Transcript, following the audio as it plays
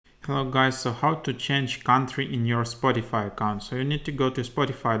Hello guys, so how to change country in your Spotify account. So you need to go to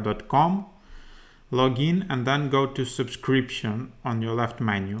spotify.com, log in and then go to subscription on your left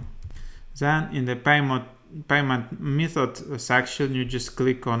menu. Then in the payment method section, you just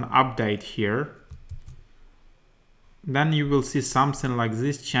click on update here. Then you will see something like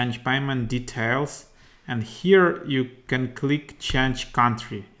this, change payment details. And here you can click change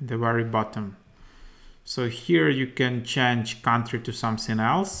country in the very bottom. So here you can change country to something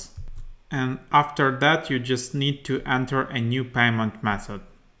else. And after that, you just need to enter a new payment method.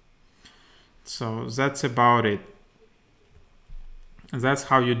 So that's about it. That's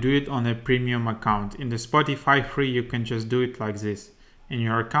how you do it on a premium account. In the Spotify free, you can just do it like this. In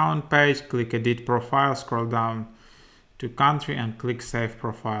your account page, click edit profile, scroll down to country and click save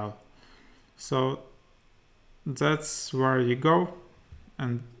profile. So that's where you go,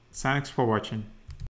 and thanks for watching.